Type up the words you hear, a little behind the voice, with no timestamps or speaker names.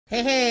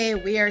Hey,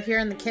 we are here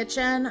in the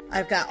kitchen.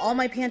 I've got all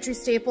my pantry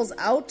staples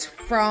out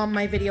from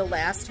my video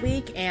last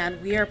week,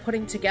 and we are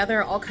putting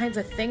together all kinds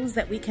of things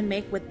that we can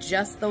make with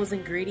just those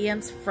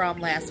ingredients from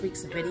last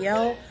week's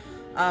video.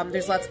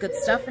 There's lots of good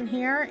stuff in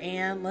here,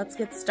 and let's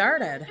get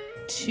started.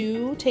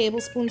 2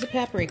 tablespoons of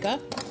paprika,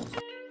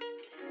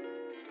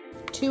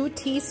 2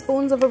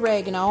 teaspoons of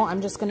oregano.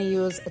 I'm just going to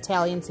use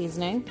Italian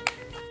seasoning.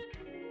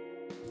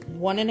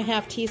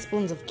 1.5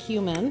 teaspoons of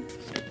cumin.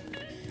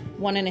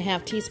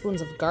 1.5 teaspoons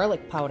of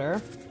garlic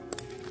powder,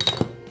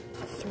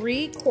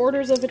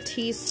 3/4 of a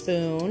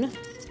teaspoon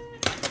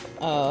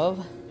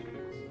of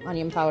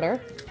onion powder.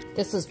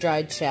 This is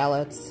dried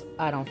shallots.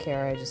 I don't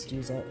care, I just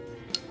use it.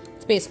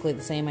 It's basically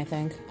the same, I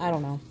think. I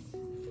don't know.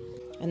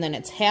 And then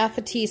it's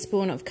 1/2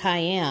 teaspoon of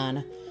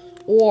cayenne,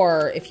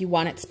 or if you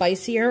want it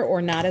spicier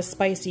or not as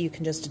spicy, you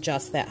can just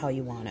adjust that how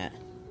you want it.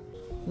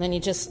 And then you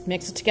just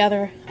mix it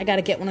together. I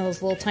gotta get one of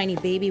those little tiny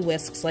baby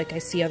whisks like I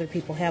see other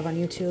people have on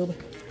YouTube.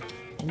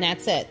 And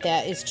that's it.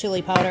 That is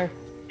chili powder.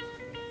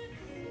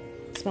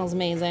 It smells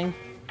amazing.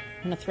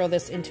 I'm gonna throw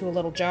this into a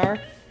little jar.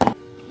 All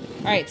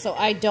right, so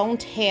I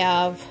don't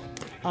have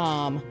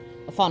a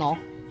funnel,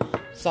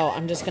 so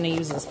I'm just gonna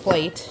use this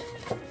plate.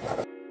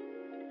 There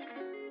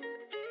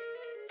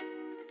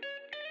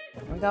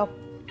we go.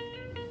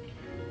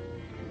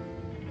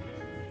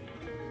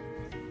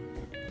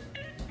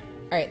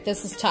 All right,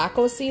 this is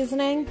taco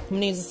seasoning. I'm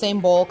gonna use the same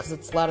bowl because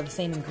it's a lot of the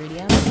same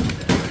ingredients.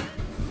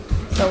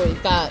 So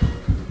we've got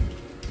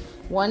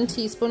 1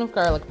 teaspoon of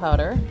garlic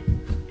powder,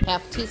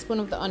 1/2 teaspoon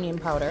of the onion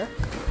powder,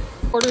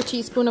 1/4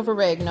 teaspoon of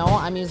oregano.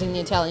 I'm using the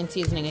Italian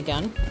seasoning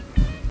again.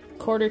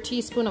 1/4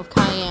 teaspoon of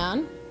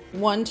cayenne,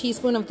 1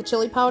 teaspoon of the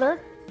chili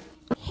powder,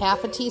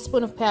 1/2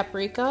 teaspoon of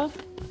paprika,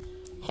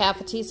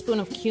 1/2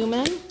 teaspoon of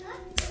cumin,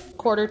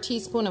 1/4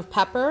 teaspoon of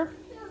pepper,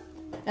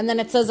 and then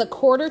it says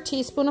 1/4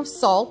 teaspoon of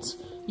salt.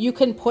 You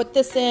can put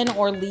this in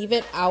or leave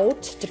it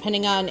out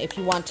depending on if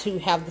you want to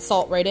have the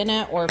salt right in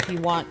it or if you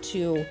want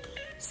to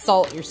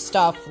salt your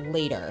stuff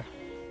later.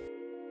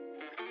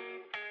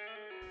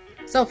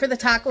 So for the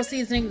taco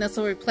seasoning, this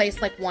will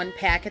replace like 1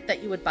 packet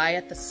that you would buy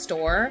at the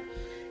store.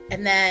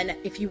 And then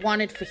if you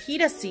wanted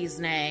fajita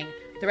seasoning,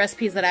 the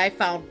recipes that I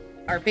found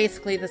are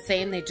basically the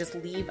same. They just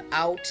leave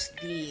out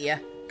the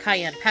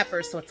cayenne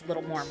pepper so it's a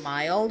little more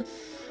mild.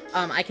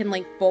 I can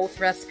link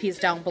both recipes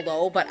down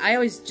below, but I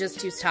always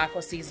just use taco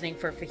seasoning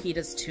for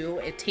fajitas too.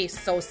 It tastes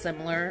so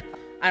similar.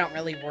 I don't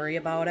really worry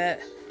about it.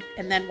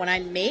 And then when I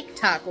make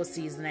taco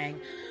seasoning,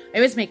 I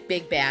always make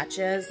big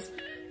batches.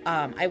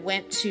 I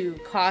went to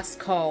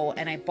Costco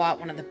and I bought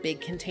one of the big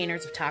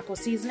containers of taco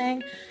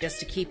seasoning just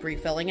to keep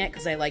refilling it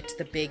because I liked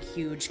the big,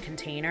 huge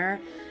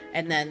container.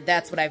 And then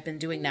that's what I've been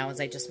doing now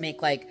is I just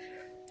make like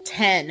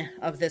 10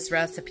 of this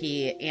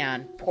recipe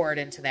and pour it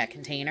into that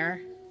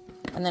container.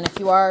 And then if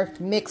you are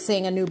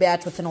mixing a new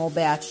batch with an old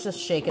batch, just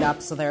shake it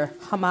up so they're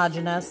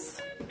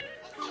homogeneous.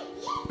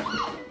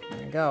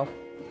 There you go.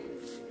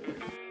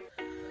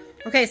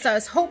 Okay, so I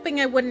was hoping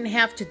I wouldn't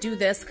have to do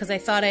this because I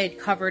thought I had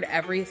covered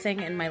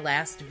everything in my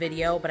last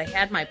video, but I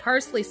had my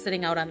parsley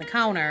sitting out on the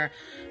counter,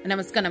 and I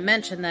was going to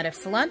mention that if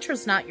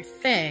cilantro's not your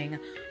thing,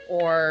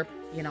 or,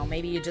 you know,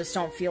 maybe you just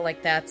don't feel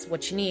like that's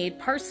what you need,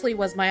 parsley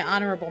was my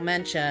honorable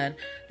mention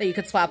that you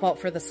could swap out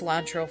for the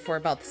cilantro for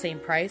about the same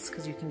price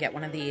because you can get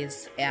one of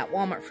these at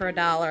Walmart for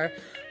 $1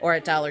 or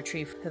at Dollar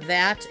Tree.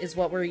 That is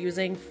what we're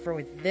using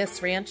for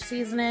this ranch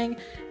seasoning,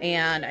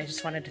 and I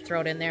just wanted to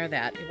throw it in there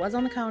that it was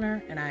on the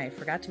counter and I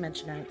forgot to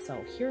mention it,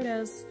 so here it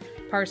is.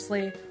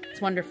 Parsley,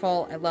 it's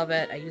wonderful, I love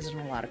it, I use it in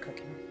a lot of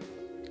cooking.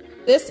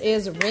 This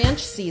is ranch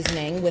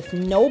seasoning with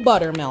no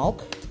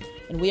buttermilk,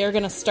 and we are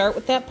going to start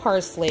with that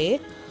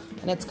parsley,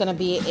 and it's going to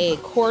be a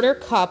 1/4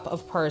 cup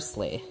of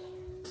parsley.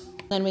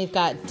 Then we've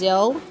got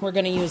dill. We're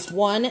going to use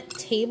 1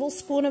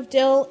 tablespoon of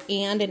dill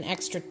and an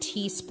extra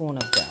teaspoon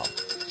of dill.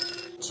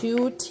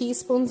 2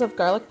 teaspoons of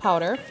garlic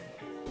powder,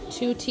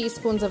 2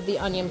 teaspoons of the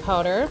onion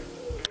powder,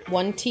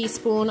 1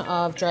 teaspoon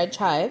of dried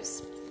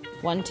chives,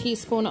 1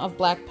 teaspoon of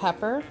black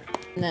pepper,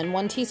 and then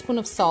 1 teaspoon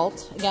of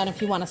salt. Again,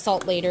 if you want to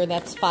salt later,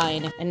 that's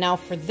fine. And now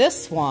for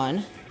this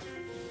one,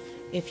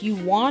 if you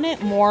want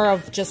it more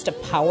of just a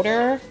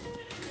powder,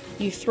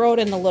 you throw it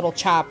in the little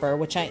chopper,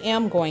 which I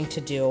am going to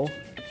do,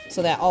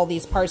 so that all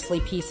these parsley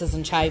pieces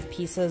and chive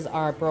pieces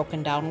are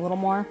broken down a little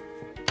more.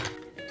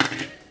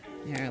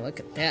 There, look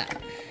at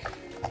that.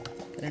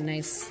 Got a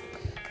nice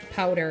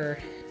powder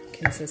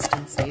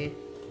consistency.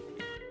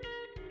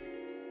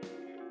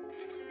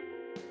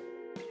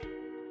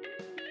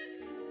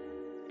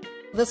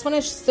 This one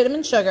is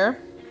cinnamon sugar.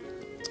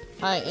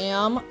 I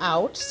am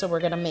out, so we're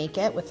gonna make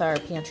it with our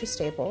pantry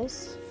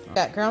staples. We've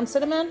got ground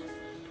cinnamon,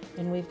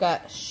 and we've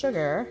got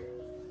sugar.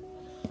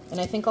 And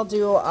I think I'll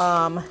do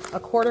a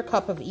 1/4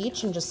 cup of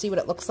each and just see what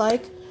it looks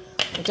like.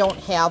 I don't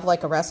have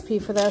like a recipe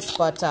for this,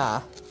 but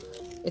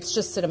it's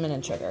just cinnamon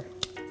and sugar.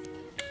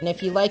 And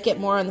if you like it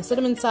more on the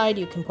cinnamon side,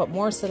 you can put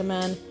more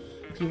cinnamon.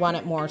 If you want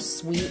it more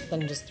sweet,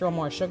 then just throw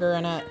more sugar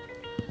in it.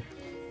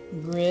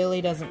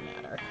 Really doesn't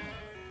matter.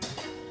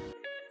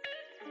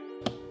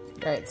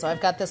 All right, so I've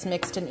got this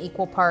mixed in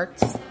equal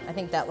parts. I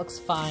think that looks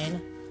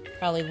fine.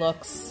 Probably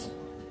looks,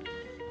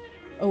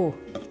 oh,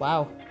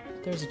 wow,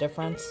 there's a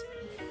difference.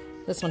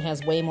 This one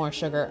has way more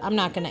sugar. I'm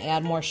not gonna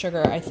add more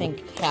sugar. I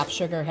think half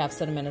sugar, half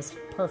cinnamon is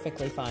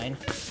perfectly fine.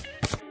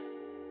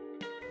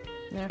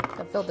 There,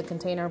 I filled the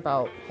container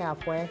about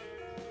halfway. All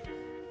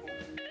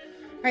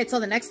right, so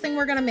the next thing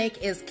we're gonna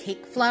make is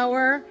cake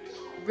flour.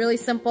 Really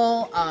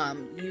simple,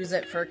 use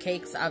it for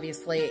cakes,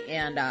 obviously,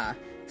 and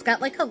it's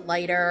got like a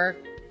lighter,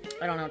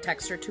 I don't know,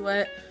 texture to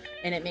it,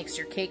 and it makes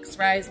your cakes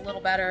rise a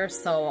little better.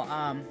 So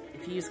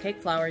if you use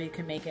cake flour, you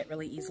can make it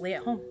really easily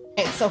at home.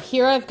 Okay, so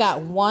here I've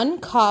got 1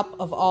 cup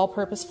of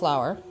all-purpose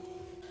flour,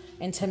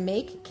 and to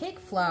make cake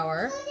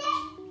flour,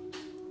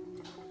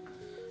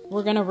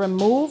 we're gonna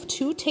remove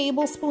 2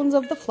 tablespoons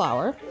of the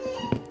flour,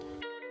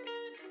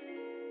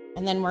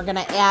 and then we're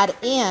gonna add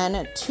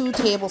in 2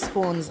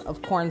 tablespoons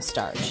of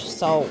cornstarch.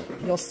 So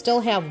you'll still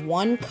have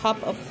 1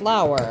 cup of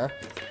flour,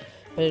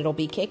 but it'll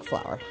be cake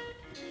flour.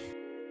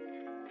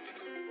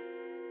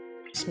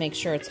 Just make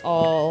sure it's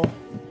all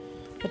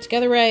put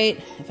together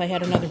right. If I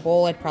had another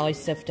bowl, I'd probably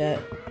sift it.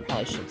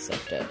 Probably should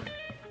sift it.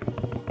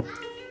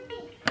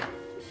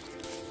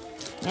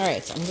 All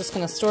right, so I'm just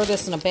gonna store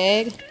this in a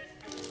bag.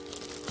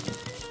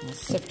 I'll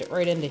sift it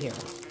right into here.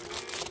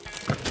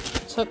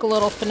 Took a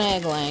little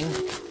finagling.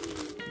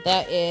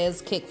 That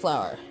is cake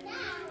flour.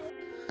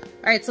 All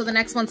right, so the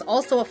next one's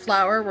also a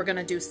flour. We're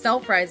gonna do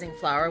self-rising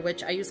flour,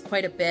 which I use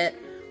quite a bit,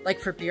 like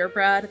for beer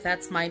bread.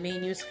 That's my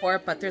main use for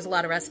it, but there's a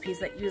lot of recipes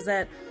that use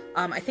it.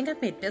 I think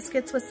I've made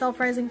biscuits with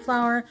self-rising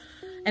flour,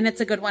 and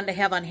it's a good one to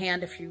have on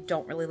hand if you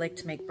don't really like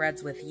to make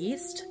breads with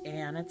yeast,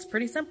 and it's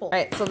pretty simple. All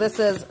right, so this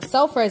is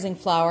self-rising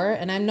flour,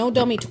 and I'm no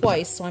dummy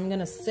twice, so I'm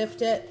gonna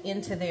sift it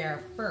into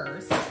there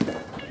first.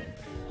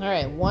 All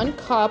right, 1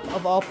 cup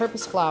of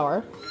all-purpose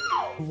flour,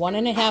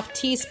 1½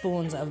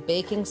 teaspoons of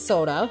baking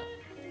soda,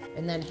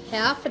 and then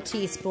 ½ a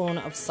teaspoon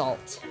of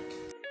salt.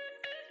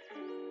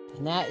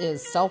 And that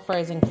is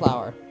self-rising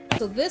flour.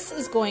 So this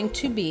is going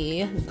to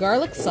be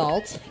garlic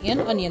salt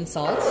and onion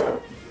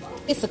salt.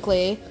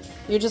 Basically,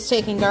 you're just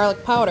taking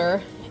garlic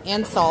powder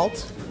and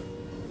salt,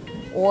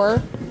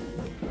 or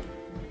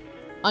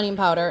onion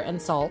powder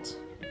and salt,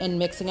 and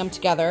mixing them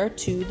together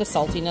to the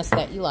saltiness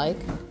that you like.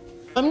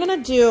 I'm gonna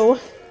do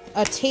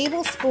a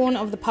tablespoon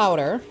of the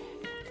powder,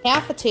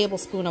 ½ a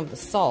tablespoon of the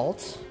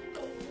salt,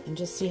 and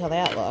just see how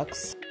that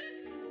looks.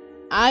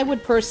 I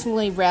would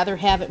personally rather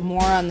have it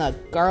more on the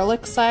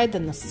garlic side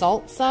than the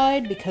salt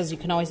side, because you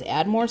can always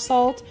add more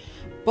salt,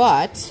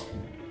 but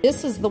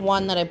this is the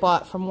one that I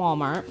bought from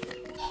Walmart,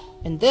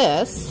 and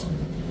this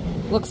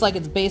looks like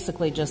it's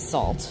basically just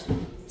salt.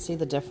 See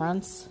the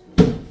difference?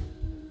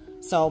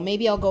 So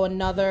maybe I'll go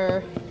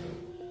another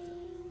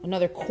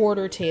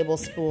 ¼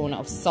 tablespoon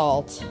of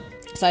salt.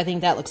 So I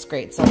think that looks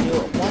great. So I'll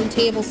do 1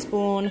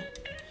 tablespoon,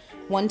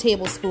 1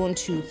 tablespoon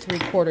to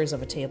 3/4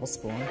 of a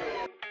tablespoon.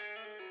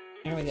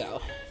 There we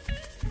go.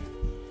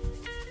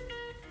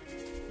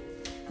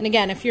 And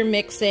again, if you're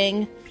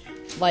mixing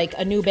like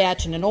a new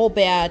batch and an old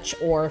batch,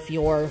 or if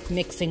you're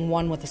mixing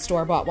one with a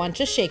store-bought one,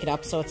 just shake it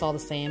up so it's all the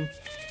same.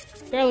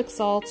 Garlic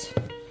salt.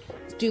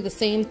 Let's do the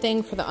same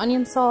thing for the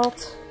onion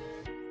salt.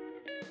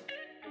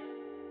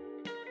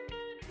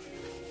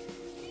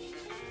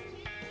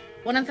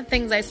 One of the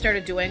things I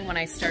started doing when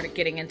I started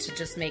getting into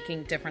just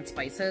making different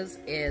spices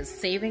is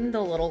saving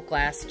the little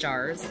glass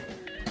jars.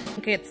 I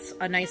think it's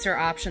a nicer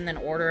option than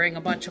ordering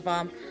a bunch of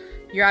them.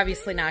 You're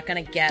obviously not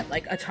going to get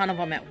like a ton of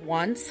them at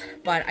once,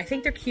 but I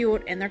think they're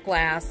cute and they're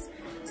glass.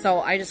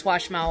 So I just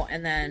wash them out,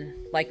 and then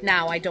like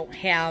now I don't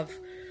have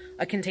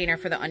a container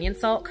for the onion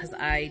salt because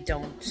I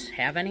don't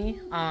have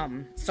any.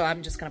 So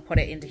I'm just going to put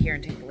it into here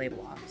and take the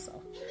label off.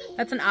 So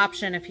that's an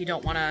option if you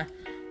don't want to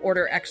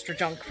order extra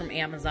junk from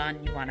Amazon,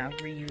 you want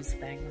to reuse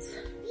things.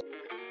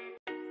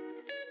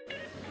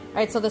 All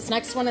right, so this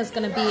next one is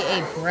going to be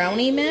a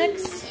brownie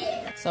mix.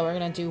 So we're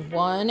going to do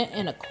 1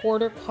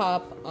 1/4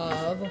 cup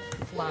of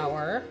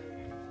flour,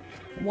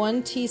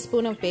 1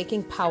 teaspoon of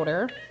baking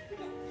powder,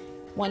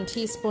 1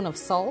 teaspoon of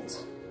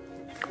salt,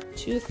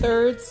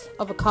 2/3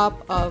 of a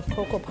cup of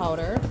cocoa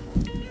powder,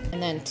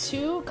 and then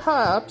 2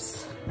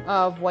 cups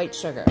of white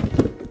sugar.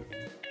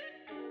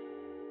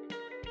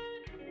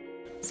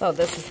 So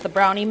this is the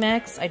brownie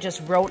mix. I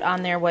just wrote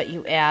on there what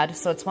you add.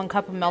 So it's 1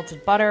 cup of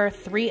melted butter,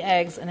 3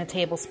 eggs, and a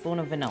tablespoon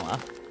of vanilla.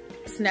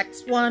 This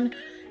next one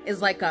is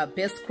like a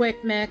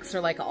Bisquick mix, or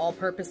like an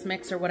all-purpose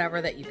mix or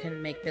whatever, that you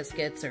can make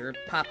biscuits or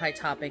Popeye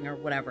topping or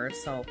whatever.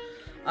 So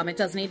it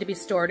does need to be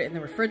stored in the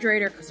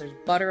refrigerator because there's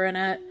butter in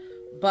it.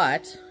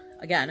 But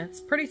again, it's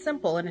pretty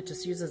simple, and it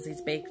just uses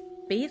these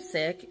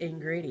basic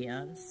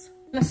ingredients.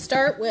 I'm gonna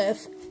start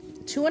with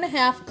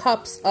 2½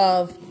 cups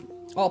of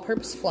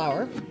all-purpose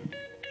flour,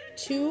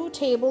 2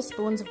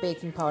 tablespoons of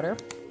baking powder,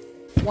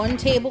 1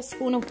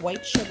 tablespoon of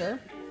white sugar,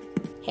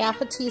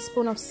 ½ a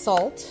teaspoon of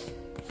salt.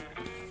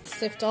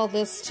 Sift all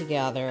this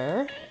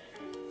together,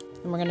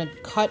 and we're going to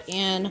cut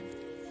in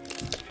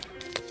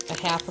a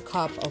 ½ a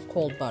cup of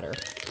cold butter.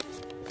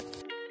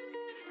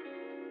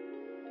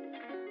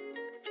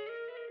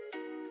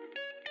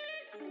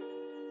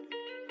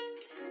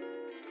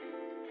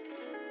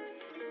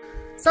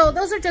 So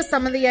those are just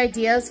some of the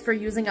ideas for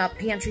using up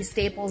pantry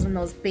staples and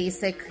those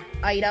basic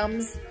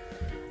items.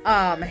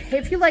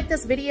 If you like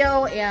this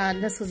video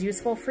and this was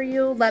useful for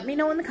you, let me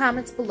know in the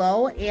comments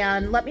below,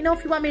 and let me know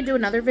if you want me to do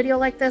another video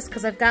like this,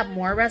 because I've got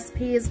more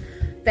recipes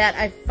that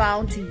I've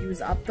found to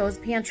use up those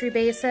pantry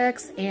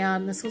basics,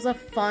 and this was a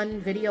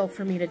fun video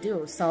for me to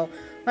do. So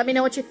let me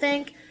know what you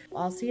think.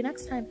 I'll see you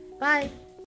next time. Bye.